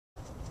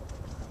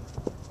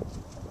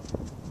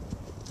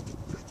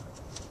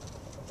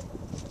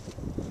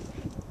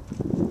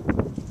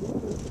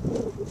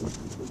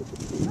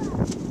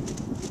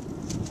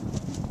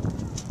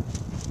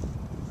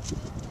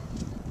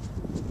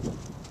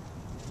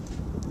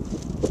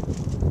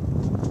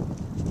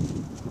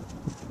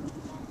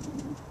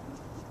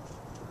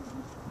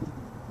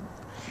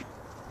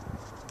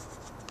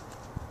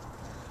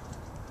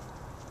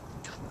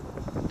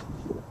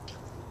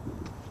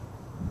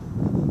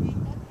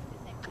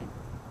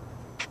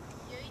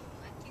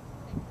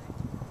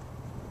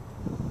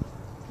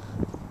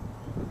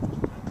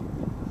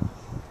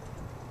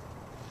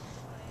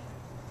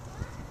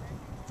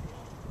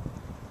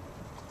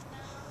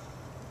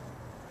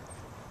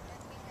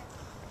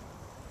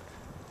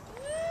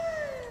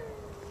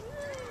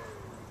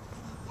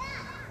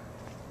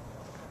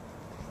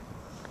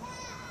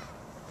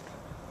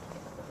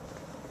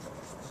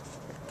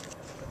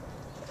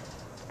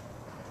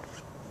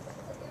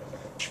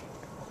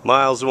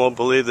Miles won't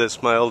believe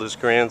this, my oldest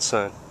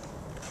grandson.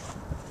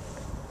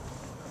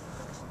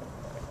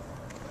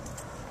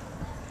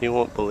 He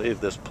won't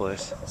believe this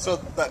place. So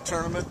that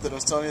tournament that I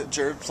was telling you that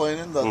Jared playing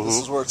in, this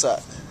is where it's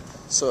at.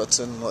 So it's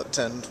in, what,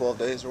 10, 12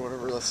 days or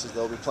whatever.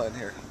 They'll be playing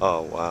here.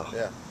 Oh, wow.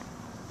 Yeah.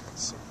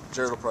 So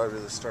Jared will probably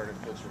be the starting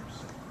pitcher.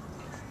 So.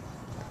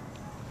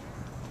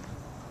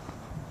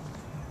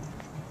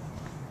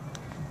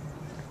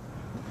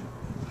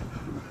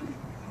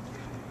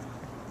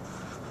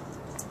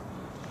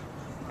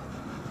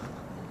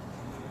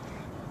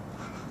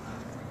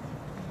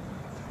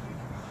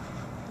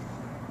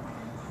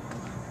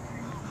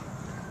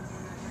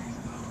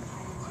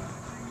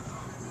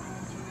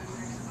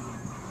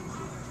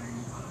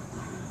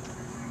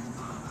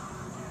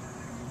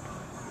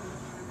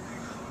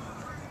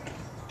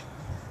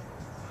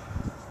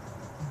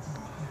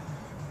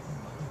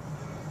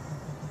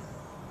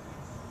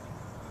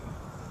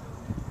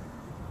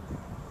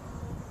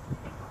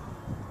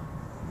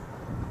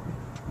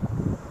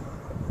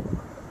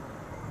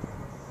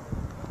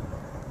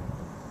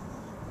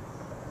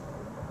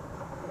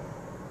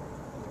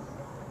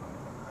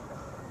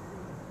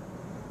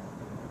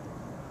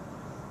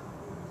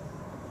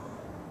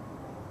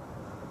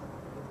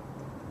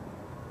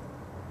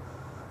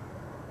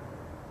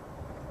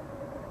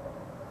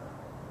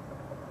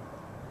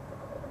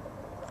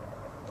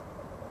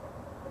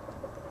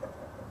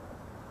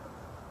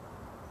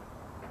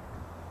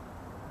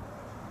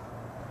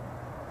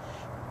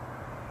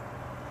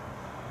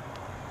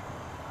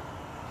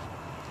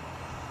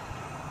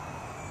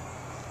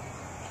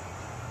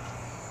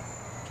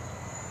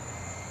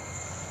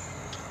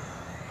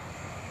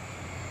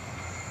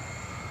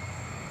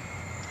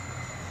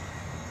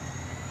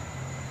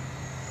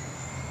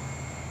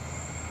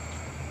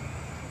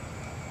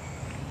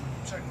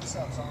 Check this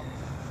out, Tom.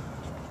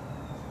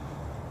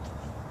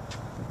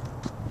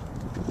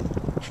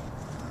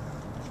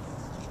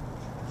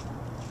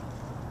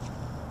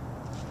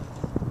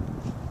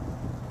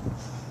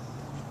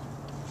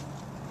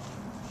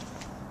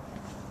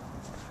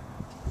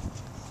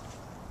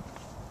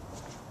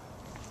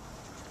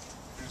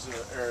 Here's an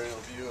aerial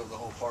view of the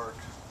whole park.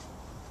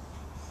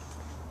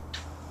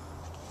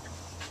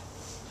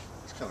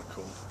 It's kind of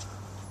cool.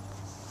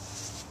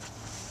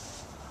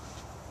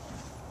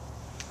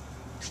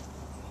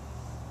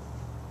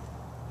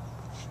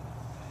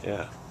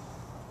 Yeah.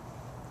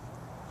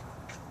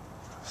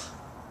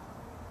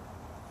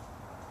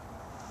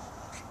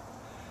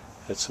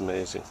 It's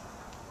amazing.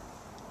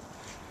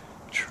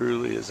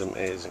 Truly is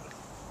amazing.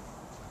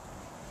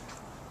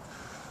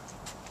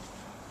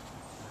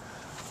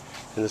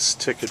 And this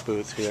ticket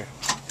booth here.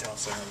 Yeah, I'll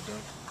say hi to Doug.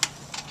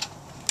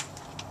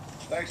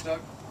 Thanks, Doug.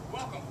 You're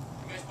welcome.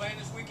 You guys playing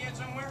this weekend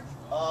somewhere?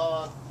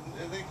 I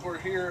think we're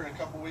here in a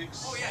couple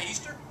weeks. Oh yeah,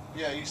 Easter?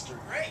 Yeah, Easter.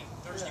 Great.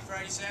 Thursday,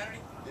 Friday, Saturday?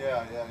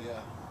 Yeah.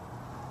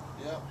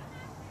 Yep.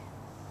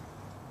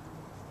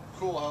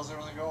 Cool, how's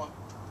everything going?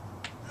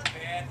 Not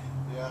bad.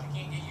 Yeah. You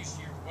can't get used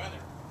to your weather.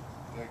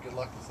 Yeah, good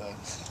luck with that.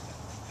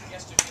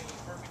 Yesterday was a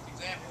perfect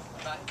example.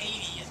 About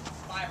 80 at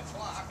 5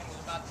 o'clock and it was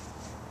about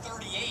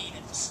 38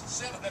 at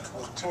 7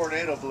 o'clock. A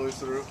tornado blew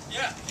through.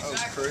 Yeah, exactly. That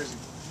was crazy.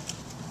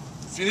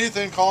 If you need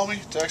anything, call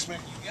me, text me.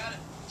 You got it.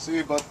 See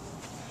you, bud.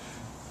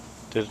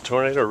 Did a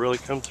tornado really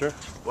come through?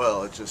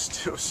 Well, it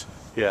was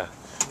Yeah.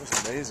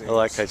 amazing.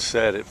 Like I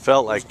said, it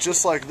felt like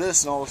just like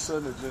this, and all of a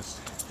sudden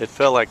it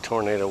felt like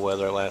tornado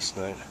weather last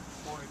night.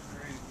 40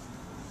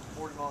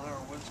 mile an hour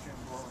winds came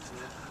blowing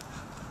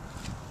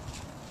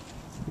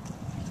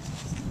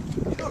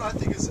through. You know what I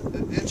think is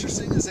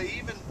interesting is they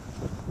even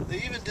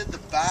did the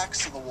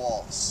backs of the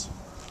walls.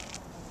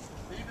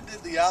 They even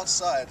did the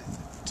outside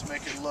to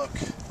make it look.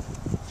 You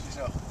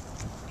know,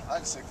 I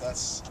just think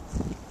that's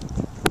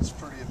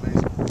pretty amazing.